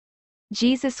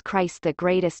Jesus Christ, the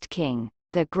greatest King,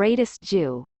 the greatest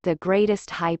Jew, the greatest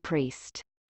High Priest.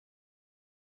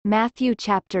 Matthew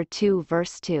chapter 2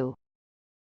 verse 2.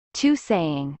 2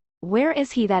 saying, "Where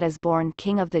is he that is born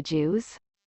King of the Jews?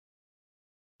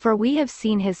 For we have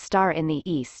seen his star in the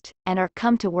east, and are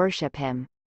come to worship him."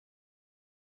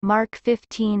 Mark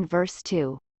 15 verse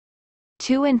 2.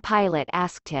 2 And Pilate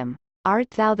asked him, "Art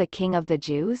thou the King of the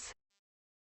Jews?"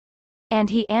 And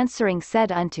he answering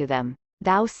said unto them,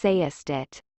 "Thou sayest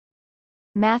it."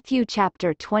 Matthew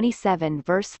chapter 27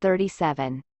 verse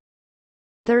 37.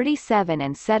 37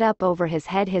 And set up over his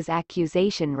head his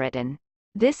accusation written,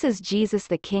 "This is Jesus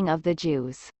the King of the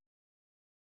Jews."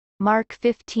 Mark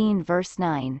 15 verse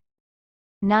 9.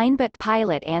 9 But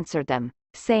Pilate answered them,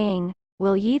 saying,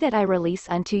 "Will ye that I release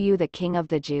unto you the King of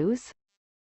the Jews?"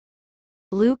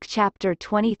 Luke chapter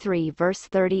 23 verse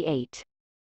 38.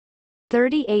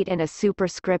 38 And a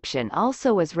superscription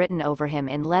also was written over him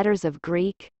in letters of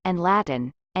Greek, and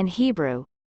Latin, and Hebrew,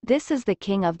 "This is the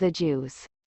King of the Jews."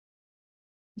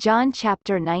 John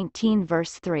chapter 19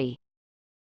 verse 3.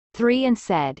 3 And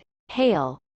said,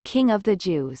 "Hail, King of the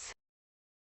Jews!"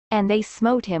 And they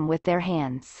smote him with their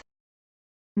hands.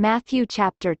 Matthew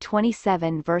chapter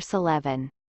 27 verse 11.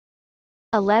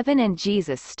 11 And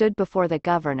Jesus stood before the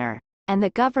governor, and the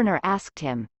governor asked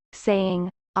him,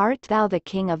 saying, "Art thou the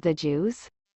King of the Jews?"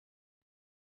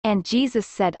 And Jesus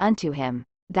said unto him,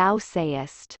 "Thou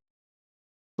sayest."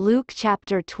 Luke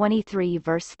chapter 23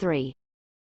 verse 3.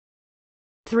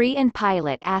 3 And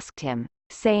Pilate asked him,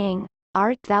 saying,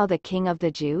 "Art thou the King of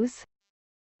the Jews?"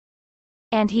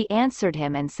 And he answered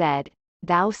him and said,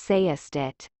 "Thou sayest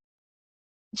it."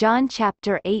 John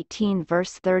chapter 18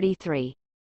 verse 33.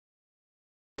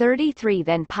 33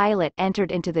 Then Pilate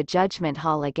entered into the judgment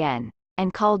hall again,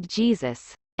 and called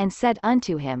Jesus, and said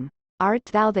unto him, "Art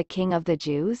thou the King of the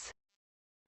Jews?"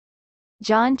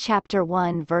 John chapter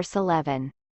 1 verse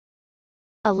 11.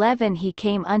 11 He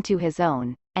came unto his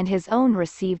own, and his own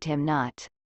received him not.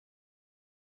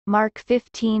 Mark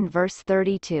 15 verse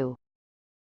 32.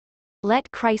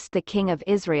 Let Christ the King of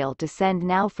Israel descend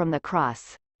now from the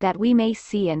cross, that we may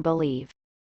see and believe.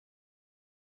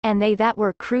 And they that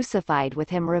were crucified with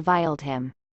him reviled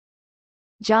him.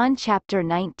 John chapter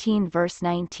 19 verse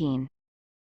 19.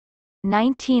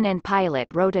 19 And Pilate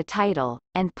wrote a title,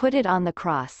 and put it on the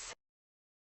cross.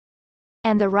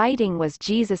 And the writing was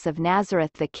Jesus of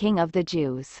Nazareth, the King of the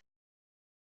Jews.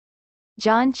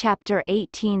 John chapter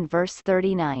 18 verse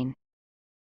 39.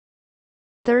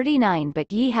 39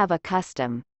 But ye have a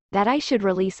custom, that I should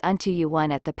release unto you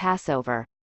one at the Passover.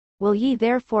 Will ye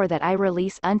therefore that I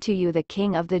release unto you the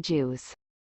King of the Jews?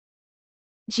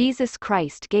 Jesus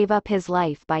Christ gave up his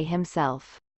life by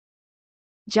himself.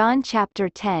 John chapter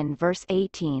 10 verse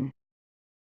 18.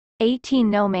 18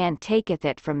 No man taketh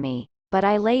it from me, but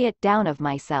I lay it down of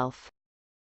myself.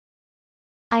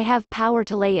 I have power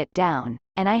to lay it down,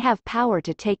 and I have power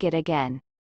to take it again.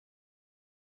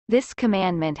 This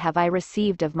commandment have I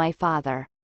received of my Father.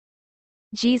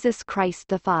 Jesus Christ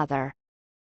the Father.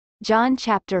 John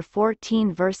chapter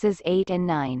 14 verses 8 and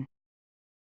 9.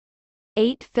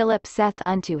 8 Philip saith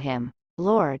unto him,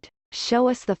 Lord, show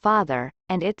us the Father,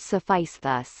 and it sufficeth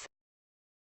us.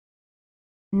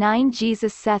 9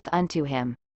 Jesus saith unto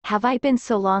him, Have I been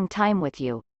so long time with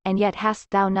you, and yet hast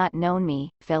thou not known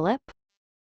me, Philip?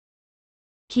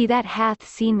 He that hath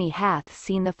seen me hath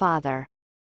seen the Father.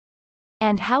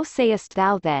 And how sayest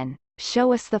thou then,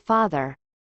 Show us the Father?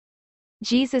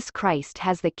 Jesus Christ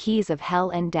has the keys of hell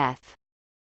and death.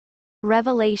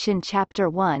 Revelation chapter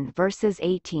 1 verses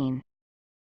 18.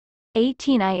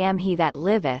 18 I am he that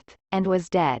liveth, and was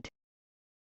dead.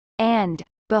 And,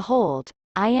 behold,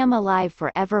 I am alive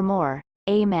for evermore,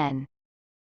 Amen.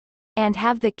 And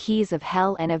have the keys of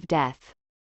hell and of death.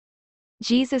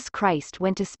 Jesus Christ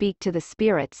went to speak to the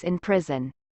spirits in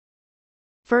prison.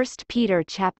 1 Peter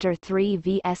chapter 3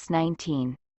 vs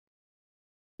 19.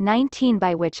 19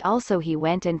 By which also he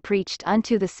went and preached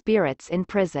unto the spirits in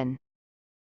prison,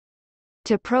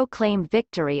 to proclaim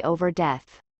victory over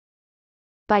death.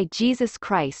 By Jesus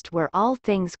Christ were all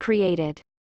things created.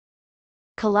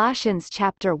 Colossians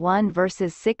chapter 1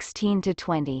 verses 16 to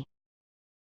 20.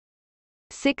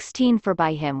 16 For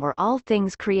by him were all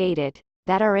things created,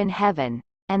 that are in heaven,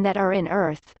 and that are in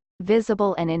earth,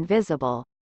 visible and invisible,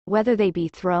 whether they be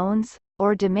thrones,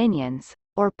 or dominions,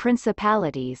 or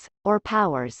principalities, or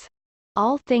powers.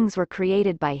 All things were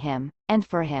created by him, and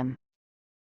for him.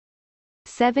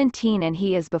 17 And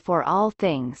he is before all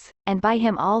things, and by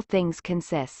him all things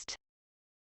consist.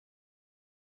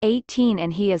 18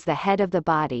 And he is the head of the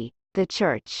body, the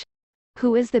church,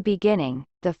 who is the beginning,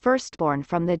 the firstborn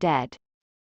from the dead.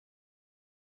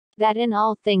 that in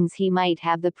all things he might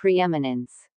have the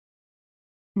preeminence.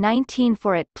 19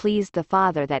 For it pleased the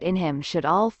Father that in him should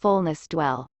all fullness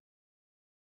dwell.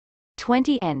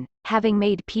 20 And, having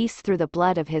made peace through the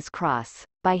blood of his cross,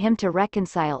 by him to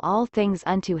reconcile all things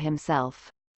unto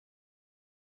himself.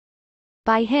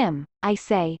 By him, I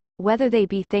say, whether they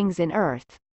be things in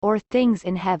earth, or things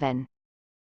in heaven.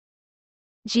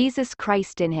 Jesus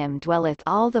Christ, in him dwelleth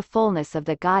all the fullness of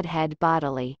the Godhead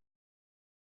bodily.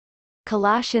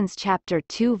 Colossians chapter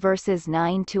 2 verses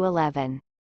 9 to 11.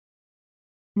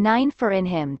 9 For in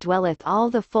him dwelleth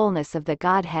all the fullness of the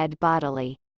Godhead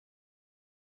bodily.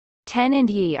 10 And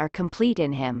ye are complete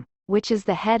in him, which is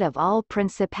the head of all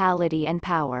principality and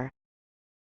power.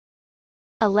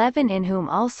 11 In whom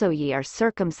also ye are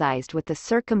circumcised with the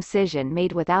circumcision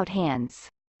made without hands,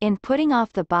 in putting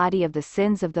off the body of the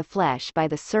sins of the flesh by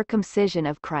the circumcision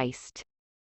of Christ.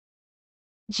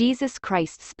 Jesus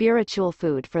Christ, spiritual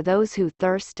food for those who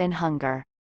thirst and hunger.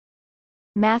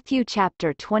 Matthew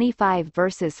chapter 25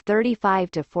 verses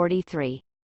 35 to 43.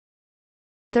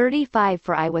 35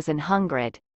 For I was an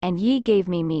hungered, and ye gave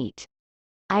me meat.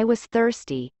 I was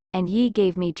thirsty, and ye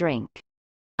gave me drink.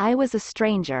 I was a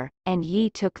stranger, and ye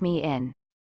took me in.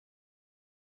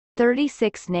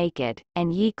 36 Naked,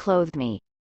 and ye clothed me.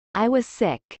 I was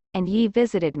sick, and ye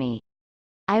visited me.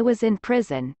 I was in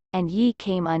prison, and ye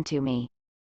came unto me.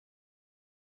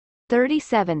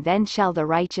 37 Then shall the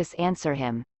righteous answer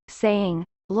him, saying,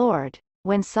 Lord,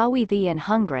 when saw we thee an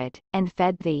hungered, and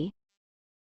fed thee?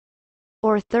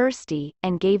 Or thirsty,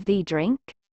 and gave thee drink?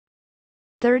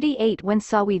 38 When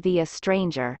saw we thee a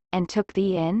stranger, and took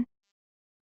thee in?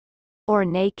 Or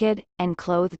naked, and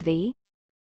clothed thee?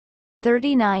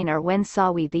 39 Or when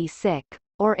saw we thee sick,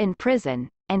 or in prison,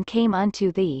 and came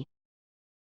unto thee?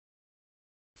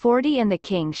 40 And the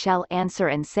king shall answer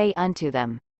and say unto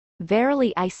them,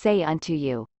 Verily I say unto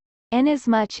you,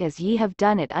 inasmuch as ye have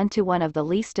done it unto one of the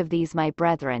least of these my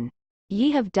brethren,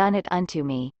 ye have done it unto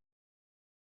me.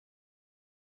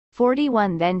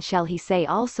 41 Then shall he say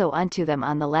also unto them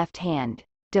on the left hand,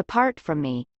 Depart from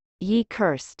me, ye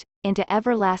cursed, into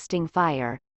everlasting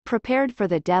fire, prepared for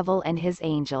the devil and his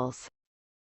angels.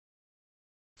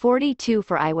 42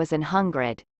 For I was an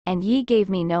hungered, and ye gave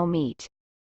me no meat.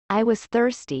 I was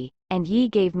thirsty, and ye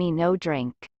gave me no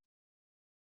drink.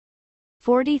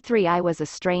 43 I was a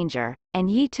stranger, and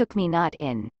ye took me not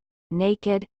in.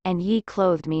 Naked, and ye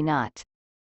clothed me not.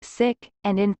 Sick,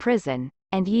 and in prison,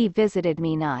 and ye visited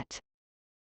me not.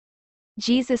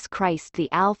 Jesus Christ,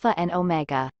 the Alpha and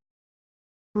Omega.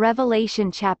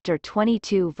 Revelation chapter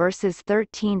 22 verses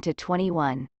 13 to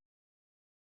 21.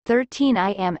 13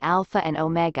 I am Alpha and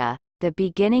Omega, the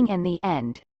beginning and the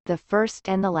end, the first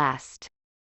and the last.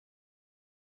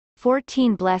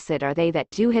 14 Blessed are they that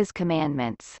do his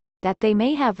commandments, that they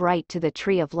may have right to the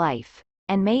tree of life,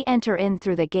 and may enter in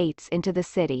through the gates into the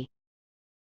city.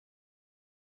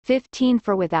 15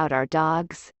 For without are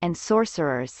dogs, and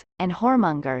sorcerers, and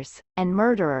whoremongers, and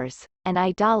murderers, and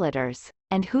idolaters,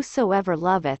 and whosoever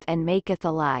loveth and maketh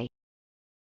a lie.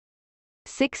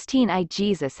 16 I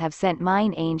Jesus have sent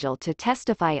mine angel to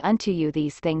testify unto you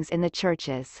these things in the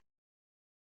churches.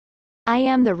 I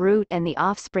am the root and the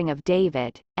offspring of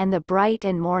David, and the bright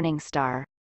and morning star.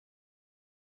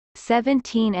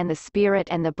 17 And the Spirit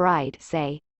and the bride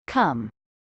say, Come.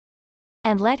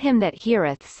 And let him that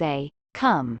heareth say,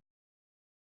 Come.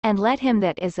 And let him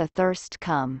that is athirst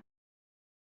come.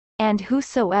 And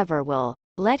whosoever will,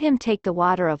 let him take the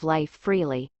water of life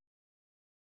freely.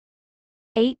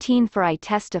 18 For I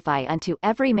testify unto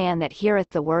every man that heareth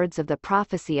the words of the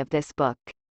prophecy of this book.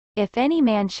 If any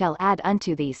man shall add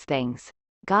unto these things,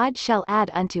 God shall add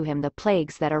unto him the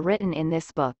plagues that are written in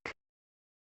this book.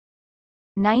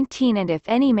 19 And if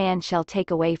any man shall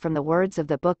take away from the words of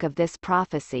the book of this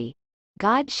prophecy,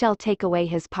 God shall take away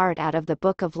his part out of the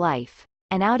book of life,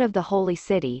 and out of the holy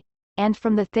city, and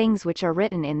from the things which are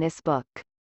written in this book.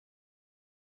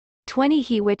 20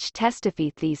 He which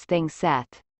testifieth these things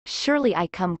saith, Surely I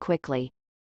come quickly.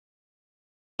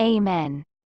 Amen.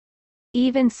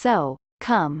 Even so,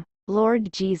 come,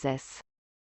 Lord Jesus.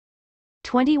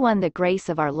 21 The grace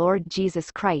of our Lord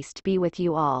Jesus Christ be with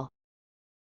you all.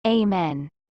 Amen.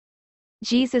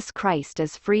 Jesus Christ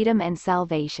is freedom and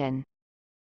salvation.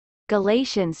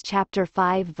 Galatians chapter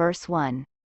 5 verse 1.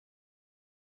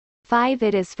 5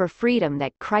 It is for freedom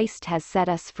that Christ has set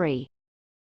us free.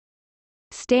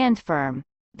 Stand firm,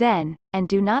 then, and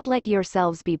do not let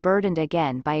yourselves be burdened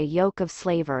again by a yoke of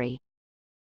slavery.